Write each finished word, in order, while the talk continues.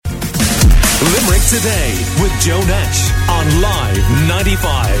Limerick Today with Joe Nash on Live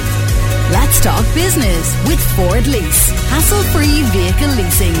 95. Let's talk business with Ford Lease. Hassle-free vehicle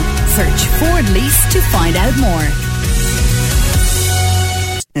leasing. Search Ford Lease to find out more.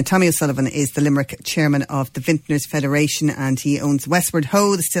 Now, Tommy O'Sullivan is the Limerick chairman of the Vintners Federation, and he owns Westward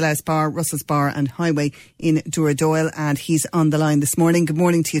Ho, the Stillhouse Bar, Russell's Bar and Highway in Duradoyle, and he's on the line this morning. Good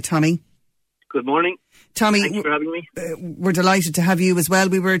morning to you, Tommy. Good morning. Tommy, thanks for having me. We're delighted to have you as well.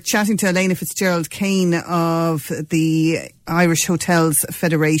 We were chatting to Elena Fitzgerald-Kane of the Irish Hotels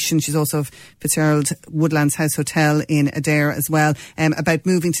Federation. She's also of Fitzgerald Woodlands House Hotel in Adare as well, about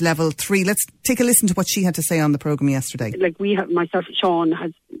moving to level 3. Let's take a listen to what she had to say on the programme yesterday. Like we have, myself,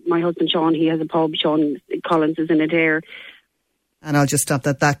 my husband Sean, he has a pub. Sean Collins is in Adare. And I'll just stop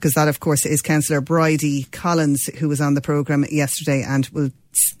that because that, of course, is Councillor Bridie Collins, who was on the programme yesterday, and we'll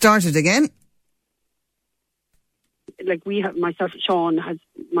start it again. Like we have, myself,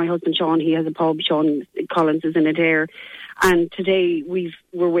 my husband Sean, he has a pub. Sean Collins is in Adare, and today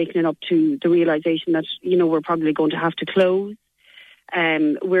we're waking up to the realisation that we're probably going to have to close.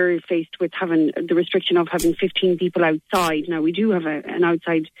 We're faced with having the restriction of having 15 people outside. Now we do have an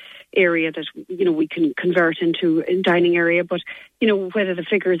outside area that we can convert into a dining area, but whether the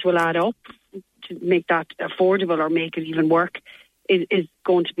figures will add up to make that affordable or make it even work is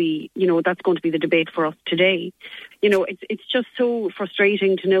going to be, that's going to be the debate for us today. It's just so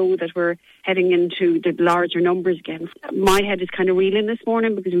frustrating to know that we're heading into the larger numbers again. My head is kind of reeling this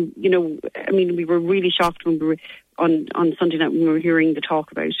morning because, we were really shocked when we were on Sunday night when we were hearing the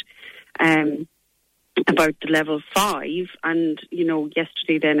talk about the level 5, and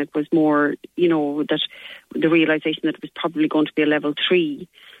yesterday then it was more, that the realisation that it was probably going to be a level 3,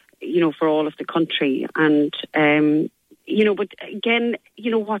 for all of the country, and but again,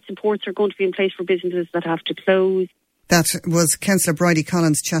 what supports are going to be in place for businesses that have to close. That was Councillor Bridie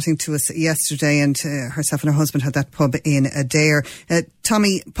Collins chatting to us yesterday, and herself and her husband had that pub in Adare.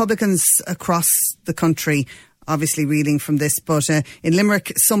 Tommy, publicans across the country obviously reeling from this, but in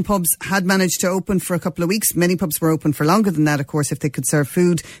Limerick, some pubs had managed to open for a couple of weeks. Many pubs were open for longer than that, of course, if they could serve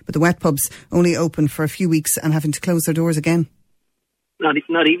food, but the wet pubs only open for a few weeks and having to close their doors again. Not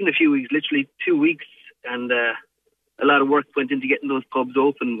even a few weeks, literally 2 weeks, and a lot of work went into getting those pubs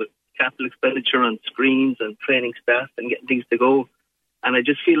open with capital expenditure on screens and training staff and getting things to go. And I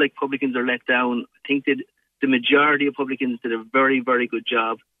just feel like publicans are let down. I think that the majority of publicans did a very, very good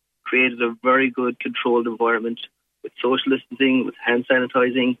job, created a very good controlled environment with social distancing, with hand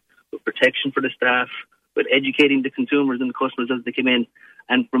sanitizing, with protection for the staff, with educating the consumers and the customers as they came in.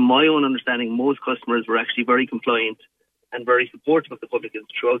 And from my own understanding, most customers were actually very compliant and very supportive of the publicans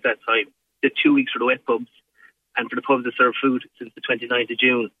throughout that time. The 2 weeks for the wet pubs and for the pubs that serve food since the 29th of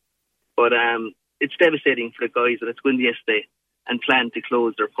June. But it's devastating for the guys that had to go in yesterday and planned to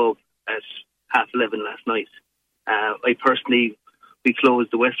close their pub at 11:30 last night. We closed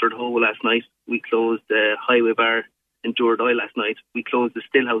the Westward Ho last night. We closed the Highway Bar in Duradoyle last night. We closed the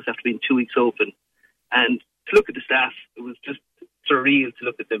Stillhouse after being 2 weeks open. And to look at the staff, it was just surreal to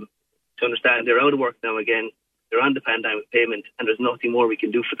look at them, to understand they're out of work now again. They're on the pandemic payment, and there's nothing more we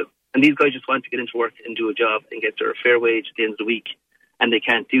can do for them. And these guys just want to get into work and do a job and get their fair wage at the end of the week, and they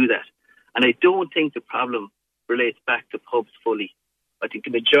can't do that. And I don't think the problem relates back to pubs fully. I think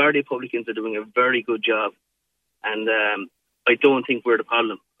the majority of publicans are doing a very good job, and I don't think we're the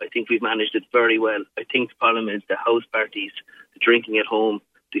problem. I think we've managed it very well. I think the problem is the house parties, the drinking at home,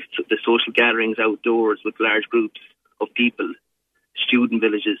 the social gatherings outdoors with large groups of people, student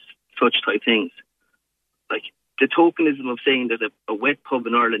villages, such type things. Like the tokenism of saying that a wet pub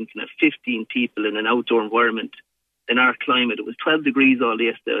in Ireland can have 15 people in an outdoor environment in our climate. It was 12 degrees all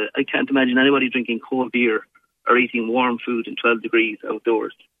yesterday. I can't imagine anybody drinking cold beer or eating warm food in 12 degrees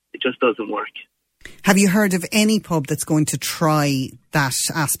outdoors. It just doesn't work. Have you heard of any pub that's going to try that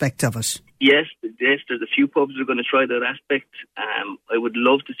aspect of it? Yes, there's a few pubs that are going to try that aspect. I would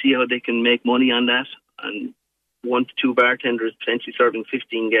love to see how they can make money on that, and 1 to 2 bartenders potentially serving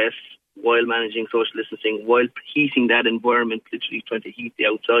 15 guests while managing social distancing, while heating that environment, literally trying to heat the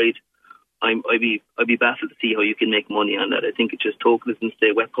outside. I'd be baffled to see how you can make money on that. I think it's just tokenism to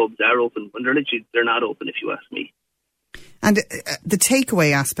say wet pubs are open when they're not open, if you ask me. And the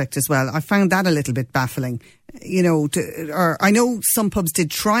takeaway aspect as well, I found that a little bit baffling. I know some pubs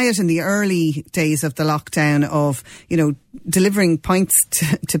did try it in the early days of the lockdown of, delivering pints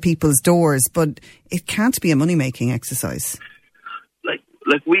to people's doors, but it can't be a money-making exercise.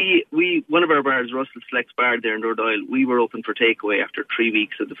 Like we one of our bars, Russell's Flex Bar there in Duradoyle, we were open for takeaway after 3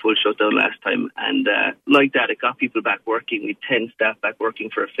 weeks of the full shutdown last time, and like that, it got people back working. We had 10 staff back working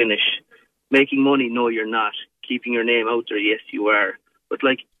for a finish. Making money? No, you're not. Keeping your name out there? Yes, you are. But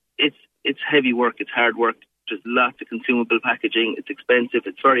it's it's heavy work, it's hard work. There's lots of consumable packaging. It's expensive.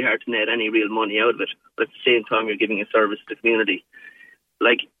 It's very hard to net any real money out of it. But at the same time, you're giving a service to the community.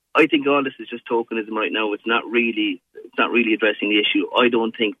 Like, I think all this is just tokenism right now. It's not really addressing the issue. I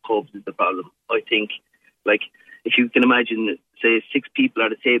don't think pubs is the problem. I think, like, if you can imagine, say, 6 people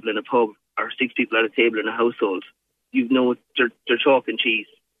at a table in a pub or 6 people at a table in a household, you know they're chalk and cheese.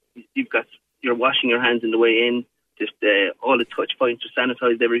 You're washing your hands on the way in. Just all the touch points are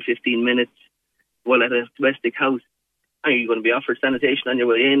sanitised every 15 minutes. Well, at a domestic house, are you going to be offered sanitation on your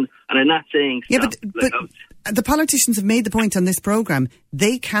way in? And I'm not saying stop. But the politicians have made the point on this programme.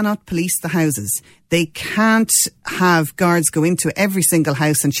 They cannot police the houses. They can't have guards go into every single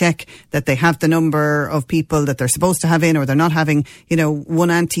house and check that they have the number of people that they're supposed to have in, or they're not having,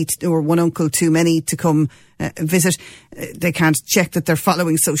 one auntie or one uncle too many to come visit. They can't check that they're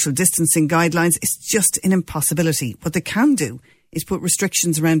following social distancing guidelines. It's just an impossibility. What they can do is put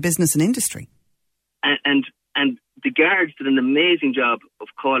restrictions around business and industry. And the guards did an amazing job of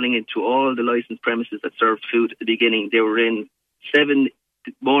calling into all the licensed premises that served food at the beginning. They were in 7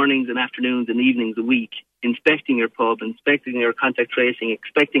 mornings and afternoons and evenings a week, inspecting your pub, inspecting your contact tracing,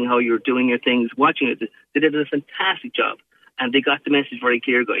 inspecting how you're doing your things, watching it. They did a fantastic job. And they got the message very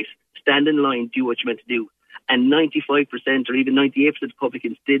clear, guys. Stand in line, do what you're meant to do. And 95% or even 98% of the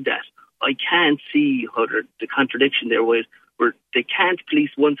publicans did that. I can't see how the contradiction there was, where they can't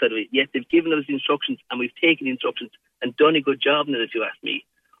police one side of it, yet they've given us the instructions and we've taken the instructions and done a good job in it, if you ask me.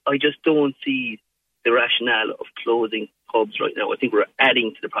 I just don't see the rationale of closing pubs right now. I think we're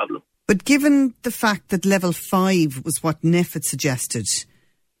adding to the problem. But given the fact that level 5 was what NEF had suggested,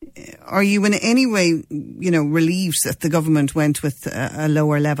 are you in any way, relieved that the government went with a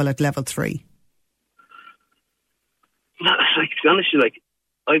lower level at level 3? No, to be honest with you,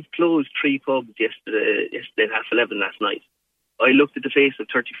 I've closed 3 pubs yesterday at 11:30 last night. I looked at the face of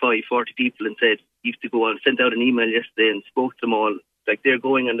 35, 40 people and said, you have to go on, sent out an email yesterday and spoke to them all, like they're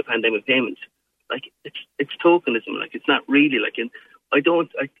going on the pandemic payments. Like, it's tokenism, like it's not really and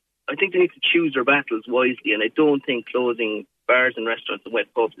I think they need to choose their battles wisely, and I don't think closing bars and restaurants and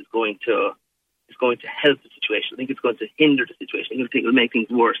wet pubs is going to help the situation. I think it's going to hinder the situation. I think it'll make things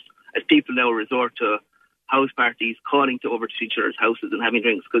worse as people now resort to house parties, calling over to each other's houses and having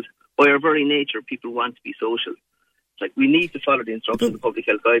drinks, because by our very nature, people want to be social. Like, we need to follow the instructions of the public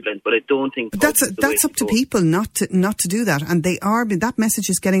health guidelines, but I don't think that's up to people not to do that, and they are. That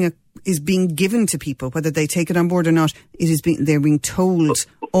message is being given to people, whether they take it on board or not. They're being told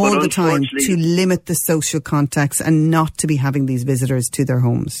all the time to limit the social contacts and not to be having these visitors to their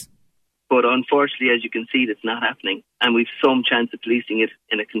homes. But unfortunately, as you can see, that's not happening, and we've some chance of policing it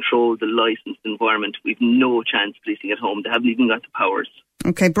in a controlled, licensed environment. We've no chance of policing at home. They haven't even got the powers.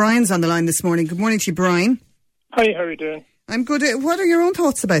 Okay, Brian's on the line this morning. Good morning to you, Brian. Hi, how are you doing? I'm good. What are your own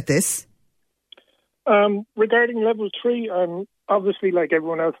thoughts about this? Regarding level 3, I'm obviously, like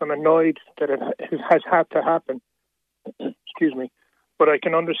everyone else, I'm annoyed that it has had to happen. Excuse me. But I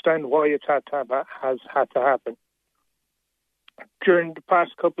can understand why it's has had to happen. During the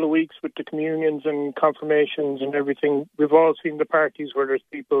past couple of weeks with the communions and confirmations and everything, we've all seen the parties where there's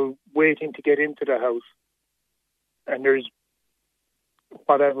people waiting to get into the house. And there's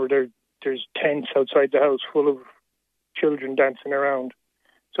tents outside the house full of children dancing around.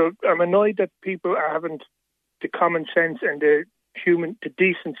 So I'm annoyed that people haven't the common sense and the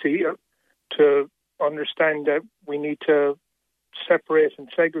decency to understand that we need to separate and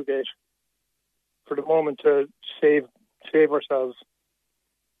segregate for the moment to save ourselves.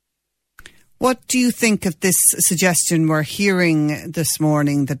 What do you think of this suggestion we're hearing this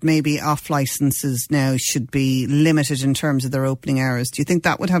morning that maybe off licences now should be limited in terms of their opening hours? Do you think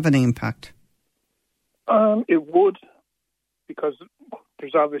that would have any impact? It would, because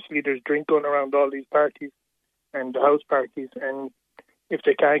there's drink going around all these parties and the house parties, and if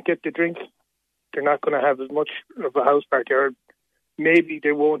they can't get the drink, they're not going to have as much of a house party, or maybe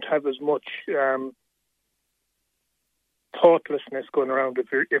they won't have as much thoughtlessness going around.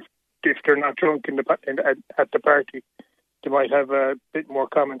 If they're not drunk at the party, they might have a bit more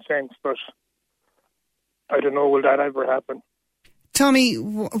common sense, but I don't know, will that ever happen? Tommy,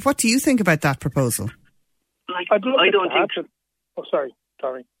 what do you think about that proposal? I don't think. Oh, sorry,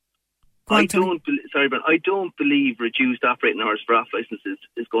 Tommy. I don't believe reduced operating hours for off licences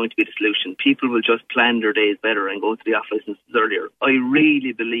is going to be the solution. People will just plan their days better and go to the off licences earlier. I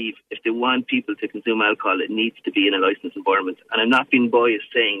really believe if they want people to consume alcohol, it needs to be in a licensed environment. And I'm not being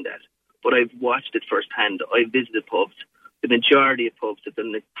biased saying that, but I've watched it firsthand. I've visited pubs. The majority of pubs have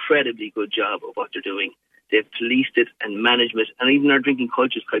done an incredibly good job of what they're doing. They've policed it and managed it, and even our drinking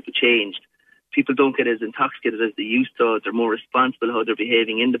culture's kind of changed. People don't get as intoxicated as they used to. They're more responsible how they're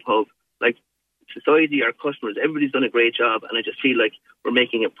behaving in the pub. like society, our customers, everybody's done a great job, and I just feel like we're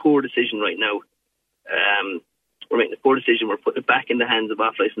making a poor decision right now. We're making a poor decision. We're putting it back in the hands of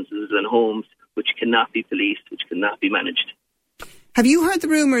off licenses and homes, which cannot be policed, which cannot be managed. Have you heard the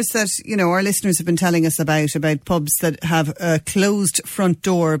rumours that, you know, our listeners have been telling us about pubs that have a closed front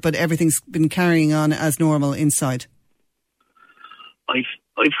door, but everything's been carrying on as normal inside?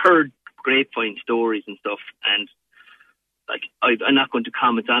 I've heard grapevine stories and stuff, and like I'm not going to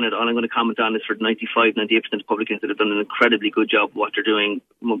comment on it. All I'm going to comment on is for 98% of publicans that have done an incredibly good job of what they're doing.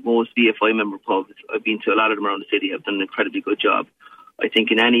 Most VFI member pubs, I've been to a lot of them around the city, have done an incredibly good job. I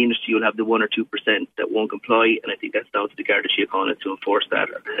think in any industry you'll have the 1 or 2% that won't comply, and I think that's down to the Garda Síochána to enforce that,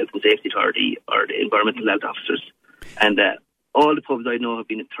 or the Health and Safety Authority, or the environmental health officers. And all the pubs I know have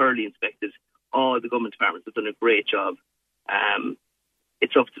been thoroughly inspected. All the government departments have done a great job.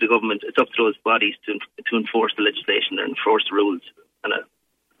 It's up to the government, it's up to those bodies to enforce the legislation and enforce the rules, and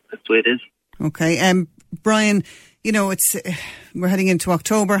that's the way it is. Okay, Brian, you know, we're heading into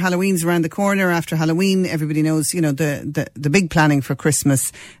October. Halloween's around the corner. After Halloween, everybody knows, you know, the big planning for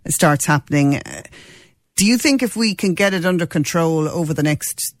Christmas starts happening. Do you think if we can get it under control over the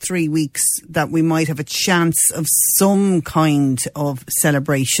next 3 weeks that we might have a chance of some kind of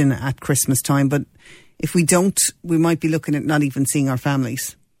celebration at Christmas time? But if we don't, we might be looking at not even seeing our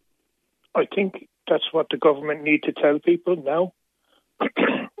families. I think that's what the government need to tell people now.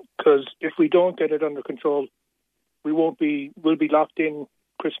 Because if we don't get it under control, we'll be locked in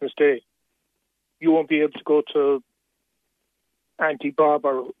Christmas Day. You won't be able to go to Auntie Bob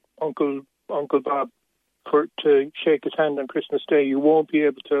or Uncle Bob to shake his hand on Christmas Day. You won't be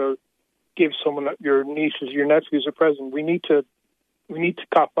able to give someone, your nieces, your nephews, a present. We need to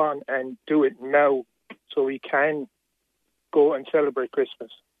cop on and do it now so we can go and celebrate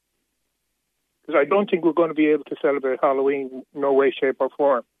Christmas. Because I don't think we're going to be able to celebrate Halloween no way, shape or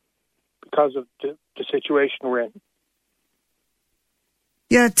form because of the situation we're in.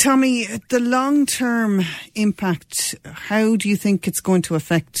 Yeah, Tommy, the long-term impact, how do you think it's going to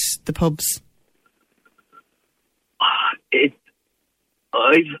affect the pubs?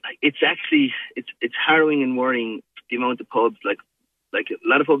 It's harrowing and worrying, the amount of pubs. Like a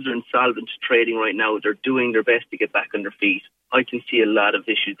lot of pubs are insolvent trading right now. They're doing their best to get back on their feet. I can see a lot of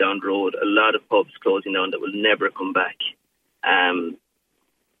issues down the road, a lot of pubs closing down that will never come back.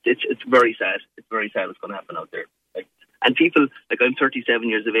 It's very sad. It's very sad what's going to happen out there. And people, I'm 37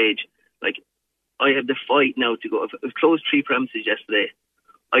 years of age. I have the fight now to go. I've closed 3 premises yesterday.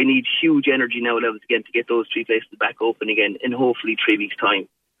 I need huge energy now levels again to get those 3 places back open again in hopefully 3 weeks' time.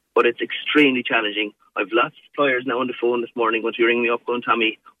 But it's extremely challenging. I've lots of suppliers now on the phone this morning going to ring me up going,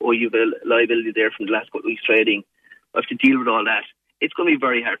 Tommy, you've a liability there from the last couple of weeks trading. I have to deal with all that. It's going to be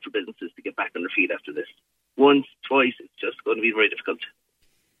very hard for businesses to get back on their feet after this. Once, twice, it's just going to be very difficult.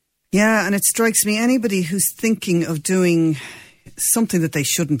 Yeah, and it strikes me, anybody who's thinking of doing something that they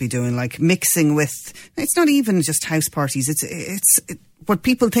shouldn't be doing, like mixing with, it's not even just house parties, it's what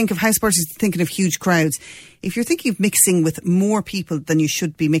people think of house parties, thinking of huge crowds. If you're thinking of mixing with more people than you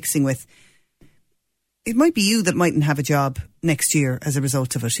should be mixing with, it might be you that mightn't have a job next year as a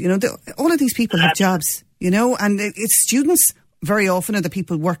result of it. You know, all of these people have jobs, you know, and it's students very often are the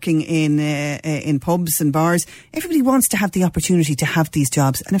people working in pubs and bars. Everybody wants to have the opportunity to have these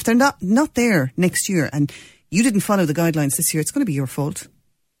jobs. And if they're not there next year and you didn't follow the guidelines this year, it's going to be your fault.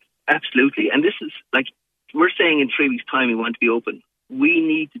 Absolutely. And this is we're saying in 3 weeks' time we want to be open. We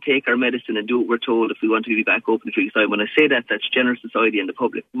need to take our medicine and do what we're told if we want to be back open in 3 weeks' time. When I say that, that's general society and the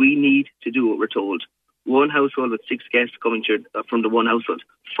public. We need to do what we're told. One household with 6 guests coming from the one household.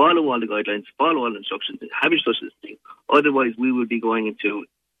 Follow all the guidelines, follow all the instructions, have your social distancing. Otherwise, we will be going into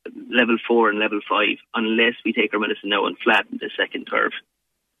level 4 and level 5 unless we take our medicine now and flatten the second curve.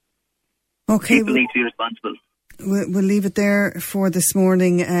 Okay, people need to be responsible. We'll leave it there for this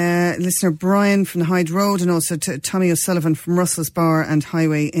morning. Listener Brian from the Hyde Road and also to Tommy O'Sullivan from Russell's Bar and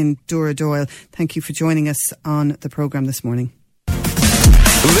Highway in Duradoyle. Thank you for joining us on the programme this morning.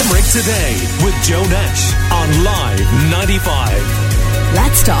 Limerick Today with Joe Nash on Live 95.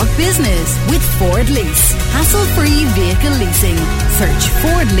 Let's talk business with Ford Lease. Hassle-free vehicle leasing. Search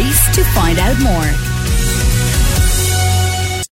Ford Lease to find out more.